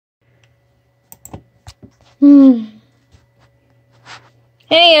Hey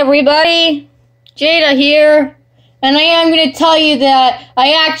everybody, Jada here, and I am going to tell you that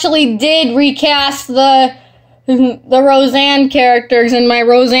I actually did recast the Roseanne characters in my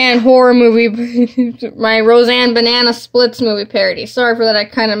Roseanne horror movie, my Roseanne Banana Splits movie parody. Sorry for that, I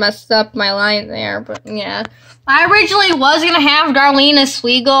kind of messed up my line there, but yeah. I originally was going to have Darlene as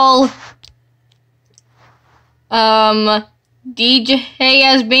Sweegle, DJ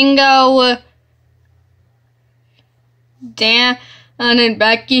as Bingo, Dan and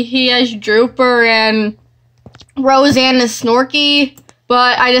Becky as Drooper, and Roseanne as Snorky,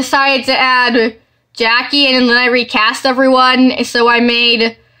 but I decided to add Jackie, and then I recast everyone, so I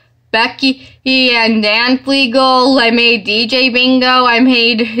made Becky and Dan Fleagle, I made DJ Bingo, I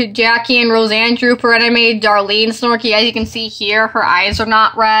made Jackie and Roseanne Drooper, and I made Darlene Snorky. As you can see here, her eyes are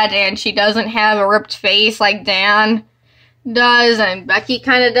not red, and she doesn't have a ripped face like Dan does, and Becky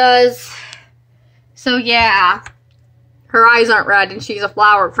kind of does. So yeah, her eyes aren't red, and she's a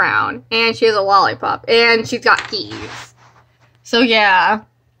flower crown, and she has a lollipop, and she's got keys. So yeah.